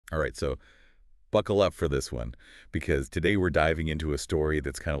All right, so buckle up for this one, because today we're diving into a story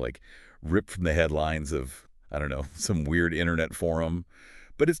that's kind of like ripped from the headlines of, I don't know, some weird internet forum,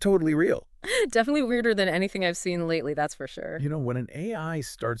 but it's totally real. Definitely weirder than anything I've seen lately, that's for sure. You know, when an AI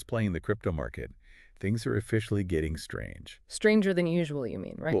starts playing the crypto market, things are officially getting strange. Stranger than usual, you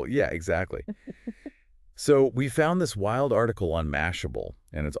mean, right? Well, yeah, exactly. So we found this wild article on Mashable,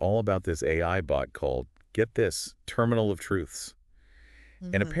 and it's all about this AI bot called, get this, Terminal of Truths.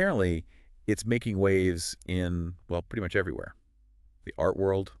 And Hmm. apparently, it's making waves in, well, pretty much everywhere. The art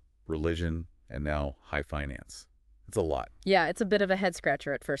world, religion, and now high finance. It's a lot. Yeah, it's a bit of a head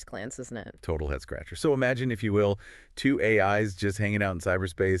scratcher at first glance, isn't it? Total head scratcher. So imagine, if you will, two AIs just hanging out in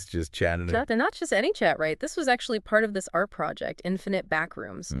cyberspace, just chatting it. Chat, and not just any chat, right? This was actually part of this art project, Infinite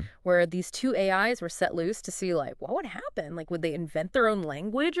Backrooms, Hmm. where these two AIs were set loose to see, like, what would happen? Like, would they invent their own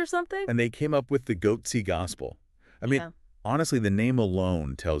language or something? And they came up with the Goatsy Gospel. I mean, Yeah, honestly, the name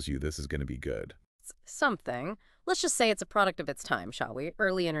alone tells you this is going to be good. something. Let's just say it's a product of its time, shall we?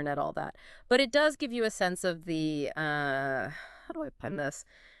 Early internet, all that. But it does give you a sense of the, how do I pen this?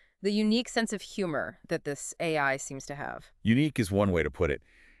 The unique sense of humor that this AI seems to have. Unique is one way to put it.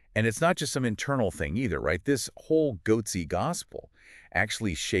 And it's not just some internal thing either, right? This whole Goatsy Gospel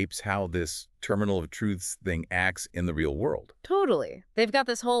actually shapes how this terminal of truths thing acts in the real world. Totally. They've got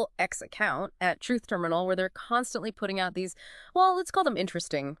this whole X account at Truth Terminal where they're constantly putting out these, well, let's call them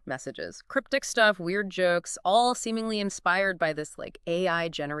interesting messages. Cryptic stuff, weird jokes, all seemingly inspired by this like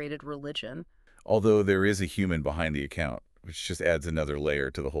AI-generated religion. Although there is a human behind the account, which just adds another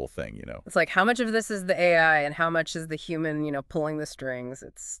layer to the whole thing. It's like how much of this is the AI and how much is the human, pulling the strings?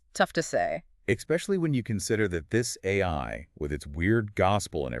 It's tough to say. Especially when you consider that this AI, with its weird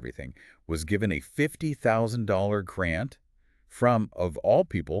gospel and everything, was given a $50,000 grant from, of all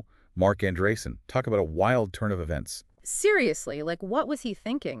people, Mark Andreessen. Talk about a wild turn of events. Seriously, like what was he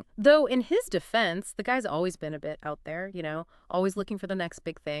thinking? Though in his defense, the guy's always been a bit out there, always looking for the next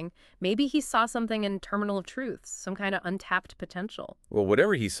big thing. Maybe he saw something in Terminal of Truths, some kind of untapped potential. Well,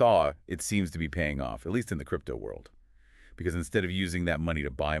 whatever he saw, it seems to be paying off, at least in the crypto world. Because instead of using that money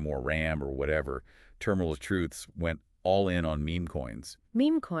to buy more RAM or whatever, Terminal of Truths went all in on meme coins.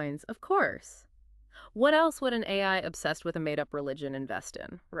 Meme coins, of course. What else would an AI obsessed with a made-up religion invest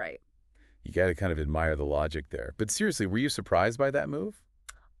in? Right. You got to kind of admire the logic there. But seriously, were you surprised by that move?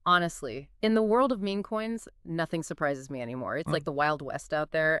 Honestly, in the world of meme coins, nothing surprises me anymore. It's Huh? like the Wild West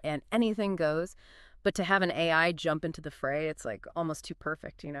out there and anything goes. But to have an AI jump into the fray, it's like almost too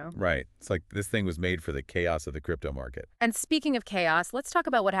perfect. Right. It's like this thing was made for the chaos of the crypto market. And speaking of chaos, let's talk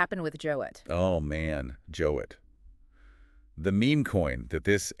about what happened with Joet. Oh man, Joet. The meme coin that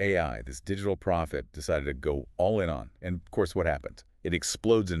this AI, this digital prophet, decided to go all in on. And of course, what happened? It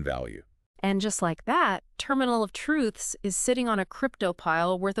explodes in value. And just like that, Terminal of Truths is sitting on a crypto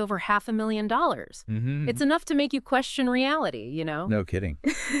pile worth over $500,000. Mm-hmm. It's enough to make you question reality? No kidding.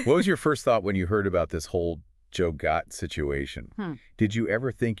 What was your first thought when you heard about this whole Joe Gott situation? Hmm. Did you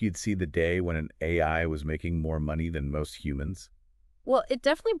ever think you'd see the day when an AI was making more money than most humans? Well, it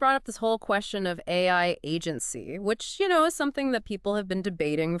definitely brought up this whole question of AI agency, which, is something that people have been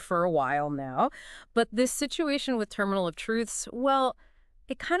debating for a while now. But this situation with Terminal of Truths, well,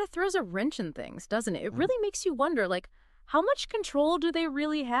 it kind of throws a wrench in things, doesn't it? It Mm. really makes you wonder, like, how much control do they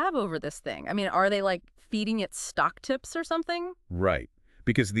really have over this thing? I mean, are they, like, feeding it stock tips or something? Right.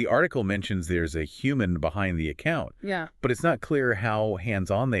 Because the article mentions there's a human behind the account, Yeah. but it's not clear how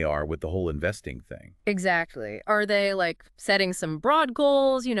hands-on they are with the whole investing thing. Exactly. Are they like setting some broad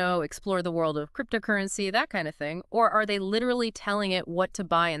goals, explore the world of cryptocurrency, that kind of thing? Or are they literally telling it what to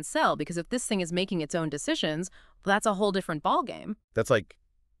buy and sell? Because if this thing is making its own decisions, well, that's a whole different ballgame. That's like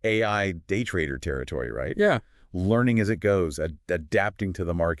AI day trader territory, right? Yeah. Learning as it goes, adapting to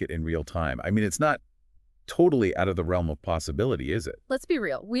the market in real time. I mean, it's not totally out of the realm of possibility, is it? Let's be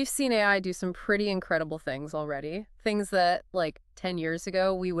real. We've seen AI do some pretty incredible things already. Things that, like, 10 years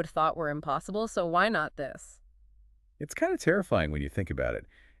ago we would have thought were impossible. So why not this? It's kind of terrifying when you think about it.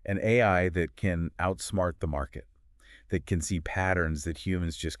 An AI that can outsmart the market, that can see patterns that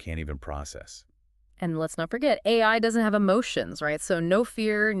humans just can't even process. And let's not forget, AI doesn't have emotions, right? So no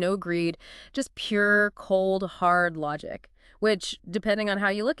fear, no greed, just pure, cold, hard logic, which, depending on how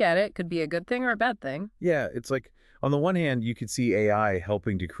you look at it, could be a good thing or a bad thing. Yeah, it's like, on the one hand, you could see AI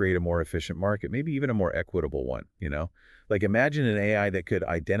helping to create a more efficient market, maybe even a more equitable one. Like imagine an AI that could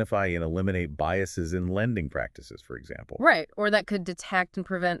identify and eliminate biases in lending practices, for example. Right. Or that could detect and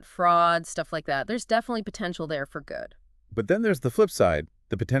prevent fraud, stuff like that. There's definitely potential there for good. But then there's the flip side,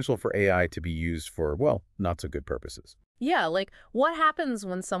 the potential for AI to be used for, well, not so good purposes. Yeah, like what happens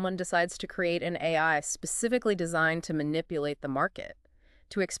when someone decides to create an AI specifically designed to manipulate the market?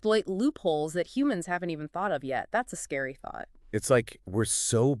 to exploit loopholes that humans haven't even thought of yet. That's a scary thought. It's like we're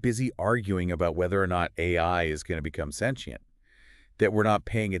so busy arguing about whether or not AI is going to become sentient that we're not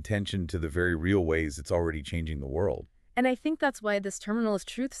paying attention to the very real ways it's already changing the world. And I think that's why this terminal of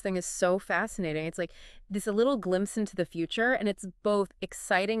truths thing is so fascinating. It's like this a little glimpse into the future, and it's both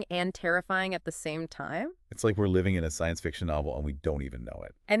exciting and terrifying at the same time. It's like we're living in a science fiction novel and we don't even know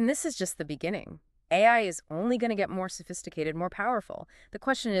it. And this is just the beginning. AI is only going to get more sophisticated, more powerful. The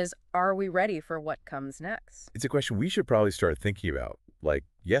question is, are we ready for what comes next? It's a question we should probably start thinking about, like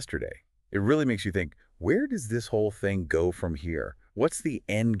yesterday. It really makes you think, where does this whole thing go from here? What's the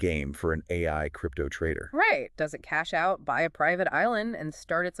end game for an AI crypto trader? Right. Does it cash out, buy a private island, and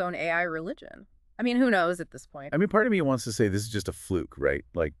start its own AI religion? I mean, who knows at this point? I mean, part of me wants to say this is just a fluke, right?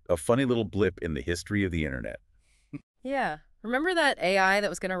 Like a funny little blip in the history of the internet. Yeah. Remember that AI that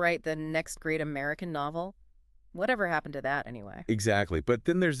was going to write the next great American novel? Whatever happened to that anyway? Exactly. But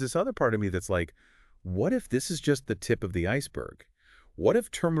then there's this other part of me that's like, what if this is just the tip of the iceberg? What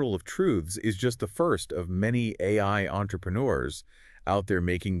if Terminal of Truths is just the first of many AI entrepreneurs out there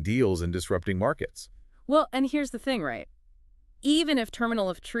making deals and disrupting markets? Well, and here's the thing, right? Even if Terminal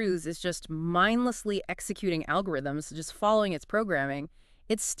of Truths is just mindlessly executing algorithms, just following its programming,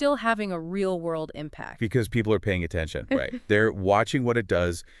 it's still having a real-world impact. Because people are paying attention, right? They're watching what it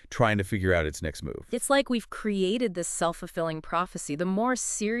does, trying to figure out its next move. It's like we've created this self-fulfilling prophecy. The more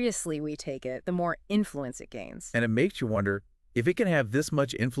seriously we take it, the more influence it gains. And it makes you wonder, if it can have this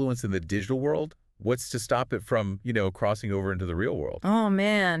much influence in the digital world, what's to stop it from, crossing over into the real world? Oh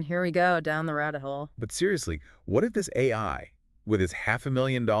man, here we go, down the rabbit hole. But seriously, what if this AI, with its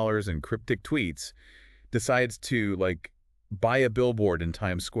 $500,000 in cryptic tweets, decides to, buy a billboard in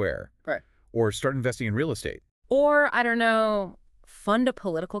Times Square? Right. Or start investing in real estate? Or, I don't know, fund a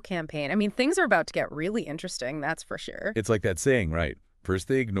political campaign. I mean, things are about to get really interesting, that's for sure. It's like that saying, right? First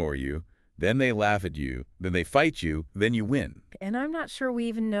they ignore you, then they laugh at you, then they fight you, then you win. And I'm not sure we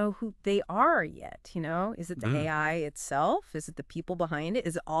even know who they are yet, Is it the AI itself? Is it the people behind it?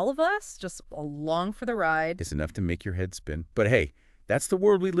 Is it all of us just along for the ride? It's enough to make your head spin. But hey, that's the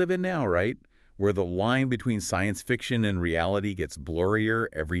world we live in now, right? Where the line between science fiction and reality gets blurrier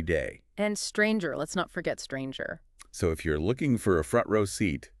every day. And stranger, let's not forget stranger. So if you're looking for a front row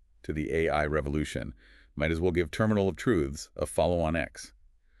seat to the AI revolution, might as well give Terminal of Truths a follow on X.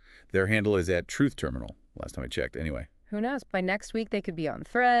 Their handle is @TruthTerminal, last time I checked anyway. Who knows? By next week, they could be on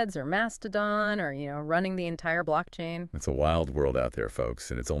Threads or Mastodon or, running the entire blockchain. It's a wild world out there,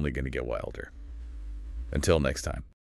 folks, and it's only going to get wilder. Until next time.